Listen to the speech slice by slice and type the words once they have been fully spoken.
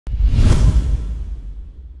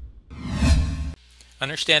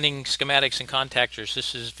Understanding schematics and contactors.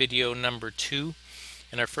 This is video number 2.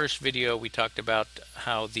 In our first video we talked about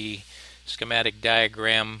how the schematic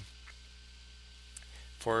diagram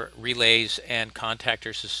for relays and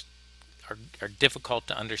contactors are difficult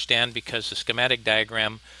to understand because the schematic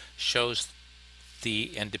diagram shows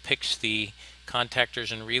and depicts the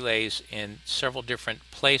contactors and relays in several different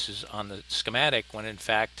places on the schematic when in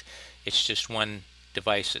fact it's just one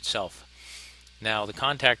device itself. Now the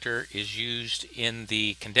contactor is used in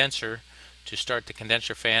the condenser to start the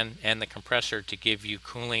condenser fan and the compressor to give you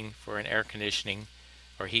cooling for an air conditioning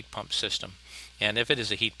or heat pump system. And if it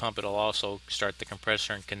is a heat pump, it'll also start the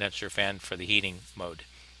compressor and condenser fan for the heating mode.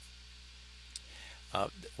 We're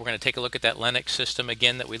going to take a look at that Lennox system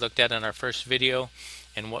again that we looked at in our first video,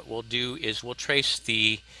 and what we'll do is we'll trace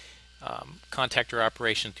the contactor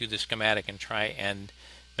operation through the schematic and try and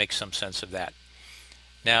make some sense of that.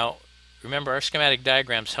 Now remember, our schematic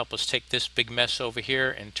diagrams help us take this big mess over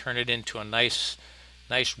here and turn it into a nice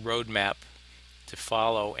road map to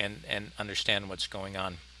follow and understand what's going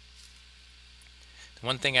on. The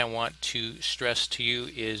one thing I want to stress to you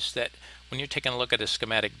is that when you're taking a look at a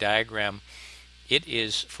schematic diagram, it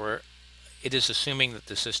is assuming that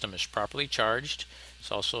the system is properly charged.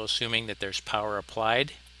 It's also assuming that there's power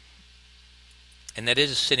applied and that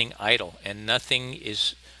it is sitting idle and nothing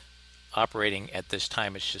is operating at this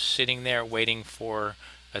time. It's just sitting there waiting for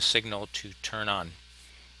a signal to turn on.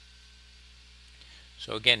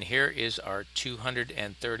 So again, here is our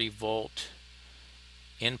 230 volt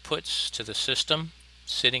inputs to the system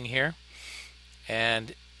sitting here,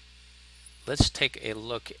 and let's take a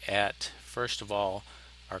look at, first of all,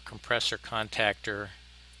 our compressor contactor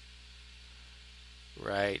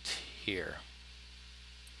right here.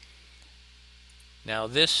 Now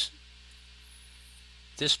this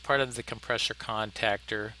part of the compressor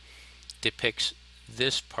contactor depicts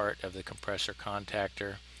this part of the compressor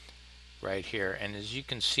contactor right here, and as you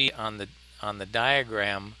can see on the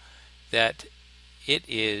diagram, that it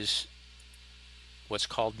is what's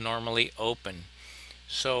called normally open.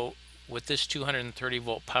 So with this 230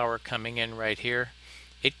 volt power coming in right here,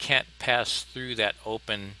 it can't pass through that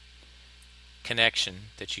open connection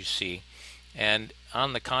that you see. And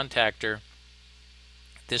on the contactor,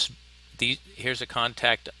 here's a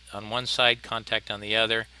contact on one side, contact on the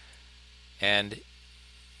other, and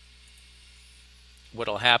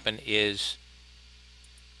what'll happen is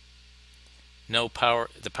no power,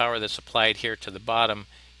 the power that's applied here to the bottom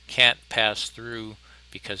can't pass through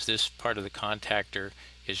because this part of the contactor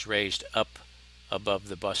is raised up above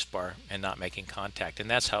the bus bar and not making contact,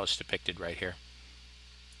 and that's how it's depicted right here.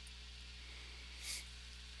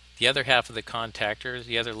 The other half of the contactor,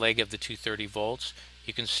 the other leg of the 230 volts,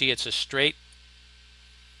 you can see it's a straight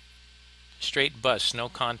bus, no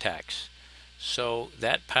contacts. So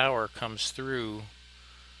that power comes through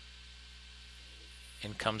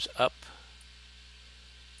and comes up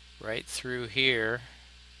right through here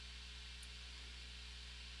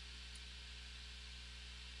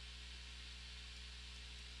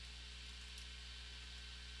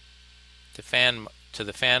to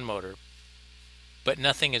the fan motor, but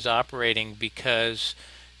nothing is operating because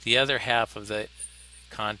the other half of the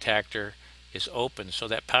contactor is open, so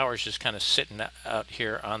that power is just kind of sitting out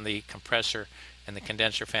here on the compressor and the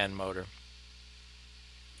condenser fan motor.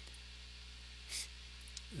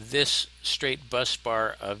 This straight bus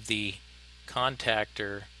bar of the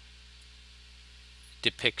contactor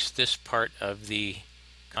depicts this part of the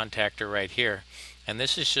contactor right here, and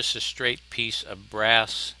this is just a straight piece of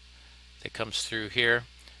brass that comes through here.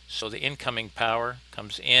 So the incoming power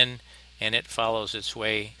comes in and it follows its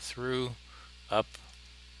way through, up,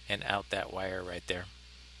 and out that wire right there.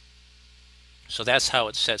 So that's how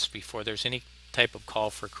it sets before there's any type of call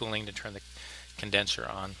for cooling to turn the condenser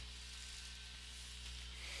on.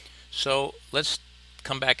 So let's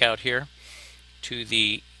come back out here to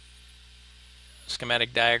the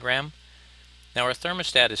schematic diagram. Now our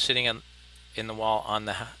thermostat is sitting in the wall on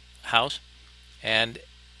the house, and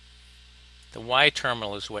the Y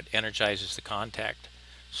terminal is what energizes the contact.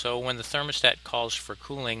 So when the thermostat calls for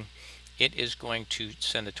cooling, it is going to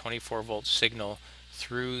send a 24 volt signal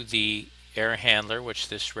through the air handler, which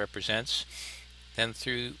this represents, then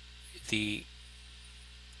through the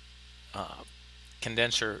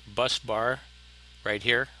condenser bus bar right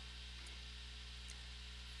here,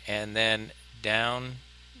 and then down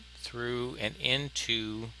through and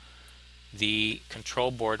into the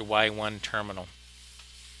control board Y1 terminal.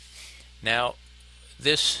 Now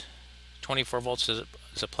this 24 volts is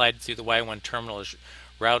applied through the Y1 terminal, is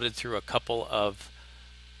routed through a couple of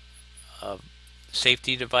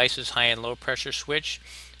safety devices, high and low pressure switch.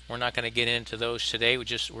 we're not going to get into those today. We're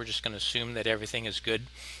just going to assume that everything is good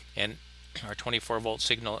and our 24-volt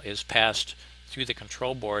signal is passed through the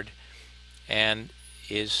control board and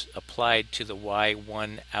is applied to the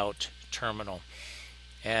Y1 out terminal.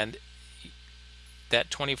 And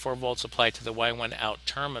that 24 volts applied to the Y1 out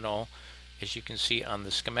terminal, as you can see on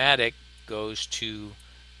the schematic, goes to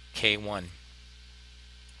K1,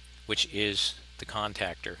 which is the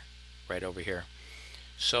contactor right over here.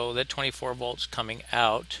 So that 24 volts coming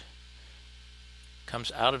out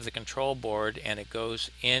comes out of the control board and it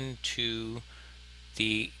goes into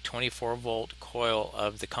the 24 volt coil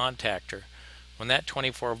of the contactor. When that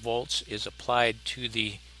 24 volts is applied to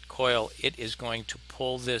the coil, it is going to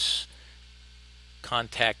pull this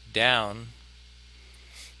contact down,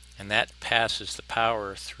 and that passes the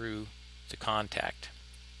power through the contact.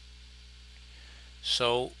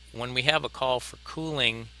 So when we have a call for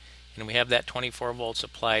cooling and we have that 24 volts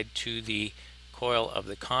applied to the coil of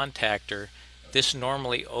the contactor, this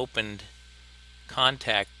normally opened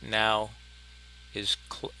contact now is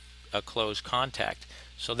a closed contact.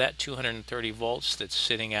 So that 230 volts that's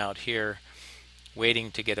sitting out here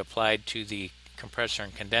waiting to get applied to the compressor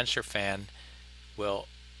and condenser fan will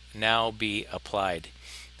now be applied.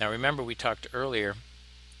 Now remember, we talked earlier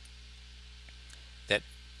that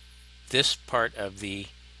this part of the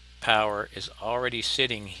power is already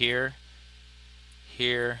sitting here,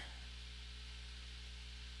 here,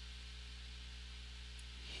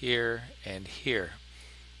 here, and here.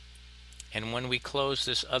 And when we close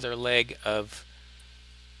this other leg of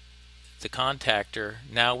the contactor,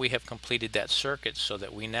 now we have completed that circuit so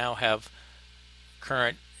that we now have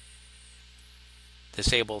current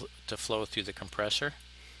that's able to flow through the compressor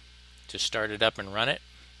to start it up and run it.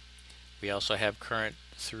 We also have current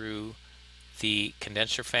through the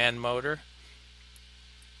condenser fan motor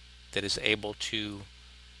that is able to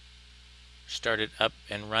start it up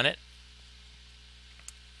and run it.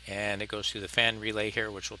 And it goes through the fan relay here,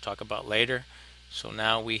 which we'll talk about later. So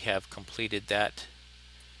now we have completed that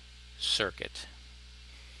circuit.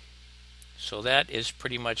 So that is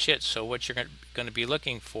pretty much it. So what you're going to be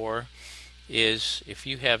looking for is, if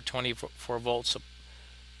you have 24 volts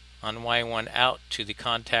on Y1 out to the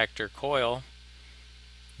contactor coil,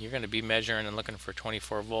 you're going to be measuring and looking for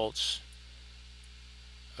 24 volts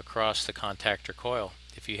across the contactor coil.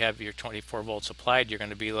 If you have your 24 volts applied, you're going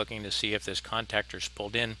to be looking to see if this contactor is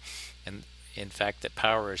pulled in, and in fact that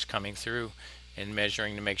power is coming through, and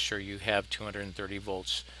measuring to make sure you have 230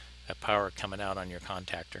 volts of power coming out on your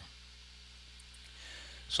contactor.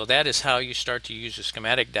 So that is how you start to use a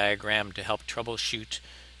schematic diagram to help troubleshoot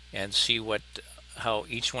and see how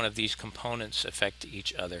each one of these components affect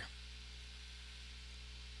each other.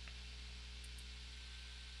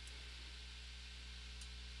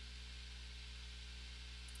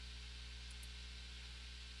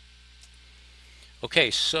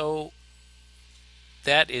 Okay, so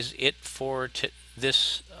that is it for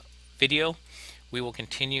this video. We will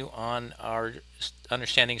continue on our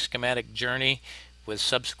understanding schematic journey with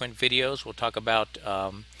subsequent videos. We'll talk about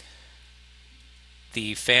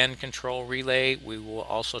the fan control relay. We will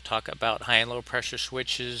also talk about high and low pressure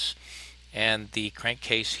switches and the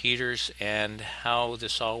crankcase heaters and how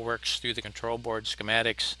this all works through the control board,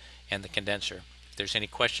 schematics, and the condenser. If there's any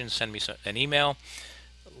questions, send me an email.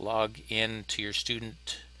 Log in to your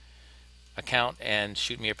student account and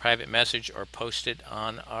shoot me a private message or post it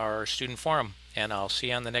on our student forum, and I'll see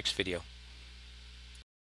you on the next video.